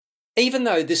Even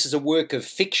though this is a work of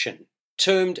fiction,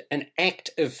 termed an act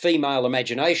of female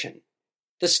imagination,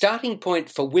 the starting point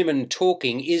for Women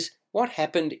Talking is what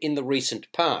happened in the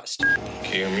recent past.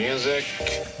 Cue music.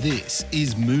 This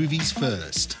is Movies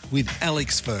First with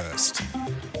Alex First.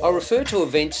 I refer to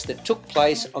events that took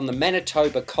place on the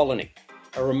Manitoba colony,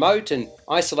 a remote and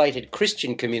isolated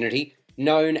Christian community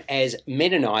known as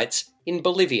Mennonites in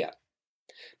Bolivia.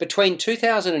 Between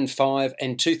 2005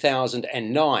 and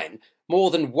 2009, more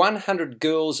than 100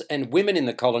 girls and women in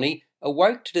the colony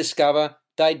awoke to discover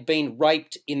they'd been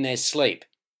raped in their sleep.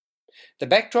 The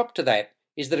backdrop to that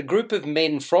is that a group of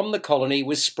men from the colony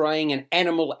was spraying an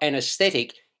animal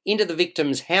anaesthetic into the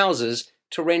victims' houses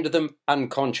to render them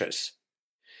unconscious.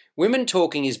 Women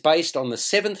Talking is based on the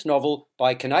seventh novel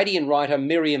by Canadian writer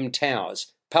Miriam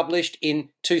Towers, published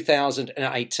in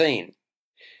 2018.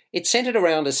 It centred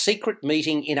around a secret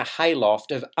meeting in a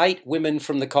hayloft of 8 women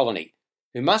from the colony,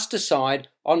 who must decide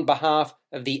on behalf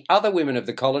of the other women of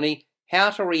the colony how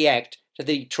to react to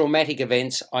the traumatic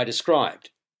events I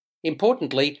described.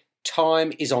 Importantly,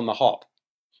 time is on the hop.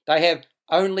 They have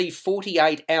only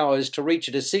 48 hours to reach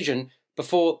a decision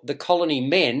before the colony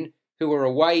men, who are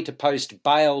away to post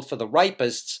bail for the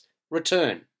rapists,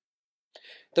 return.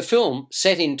 The film,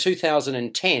 set in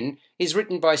 2010, is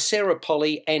written by Sarah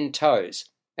Polley and Toes,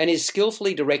 and is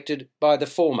skillfully directed by the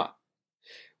former.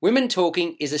 Women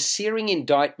Talking is a searing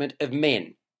indictment of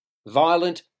men,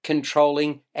 violent,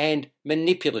 controlling, and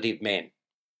manipulative men.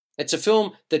 It's a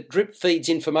film that drip feeds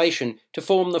information to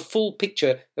form the full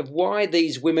picture of why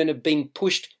these women have been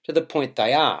pushed to the point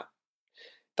they are.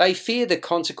 They fear the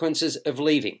consequences of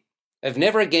leaving, of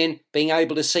never again being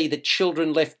able to see the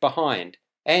children left behind,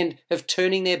 and of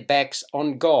turning their backs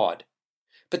on God.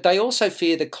 But they also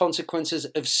fear the consequences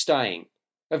of staying,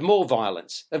 of more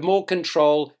violence, of more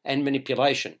control and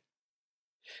manipulation.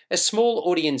 A small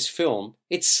audience film,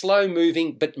 it's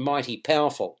slow-moving but mighty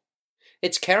powerful.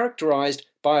 It's characterised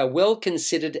by a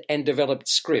well-considered and developed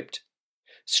script,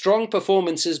 strong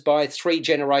performances by 3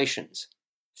 generations,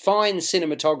 fine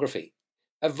cinematography,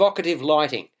 evocative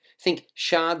lighting, think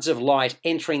shards of light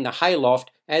entering the hayloft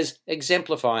as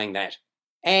exemplifying that,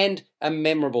 and a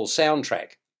memorable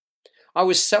soundtrack. I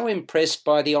was so impressed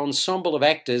by the ensemble of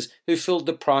actors who filled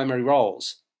the primary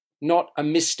roles, not a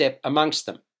misstep amongst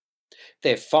them.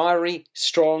 They're fiery,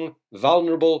 strong,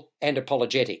 vulnerable, and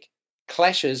apologetic.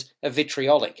 Clashes are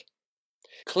vitriolic.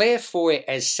 Claire Foy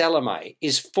as Salome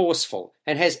is forceful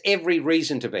and has every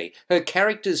reason to be. Her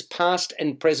characters past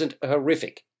and present are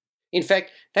horrific. In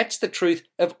fact, that's the truth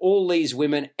of all these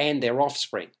women and their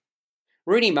offspring.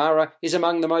 Rooney Mara is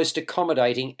among the most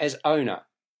accommodating as owner.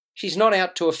 She's not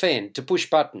out to offend, to push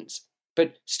buttons,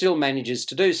 but still manages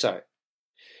to do so.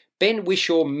 Ben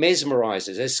Whishaw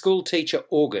mesmerises as schoolteacher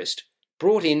August,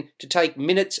 brought in to take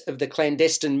minutes of the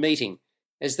clandestine meeting,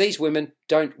 as these women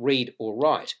don't read or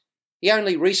write. He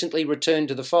only recently returned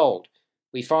to the fold.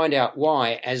 We find out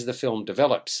why as the film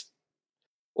develops.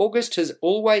 August has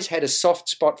always had a soft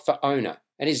spot for Ona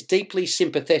and is deeply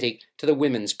sympathetic to the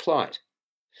women's plight.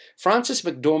 Frances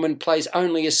McDormand plays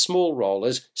only a small role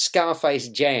as Scarface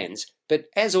Jans, but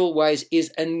as always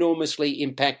is enormously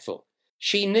impactful.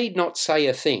 She need not say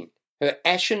a thing. Her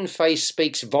ashen face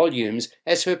speaks volumes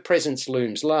as her presence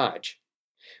looms large.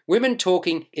 Women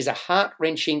Talking is a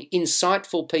heart-wrenching,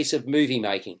 insightful piece of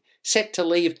movie-making, set to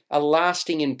leave a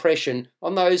lasting impression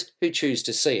on those who choose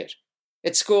to see it.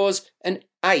 It scores an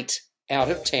 8 out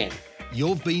of 10.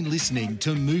 You've been listening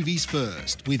to Movies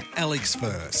First with Alex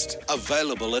First.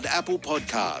 Available at Apple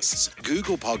Podcasts,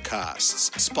 Google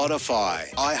Podcasts, Spotify,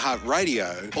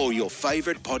 iHeartRadio, or your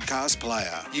favourite podcast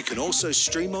player. You can also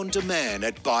stream on demand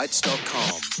at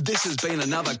Bytes.com. This has been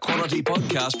another quality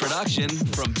podcast production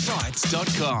from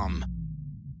Bytes.com.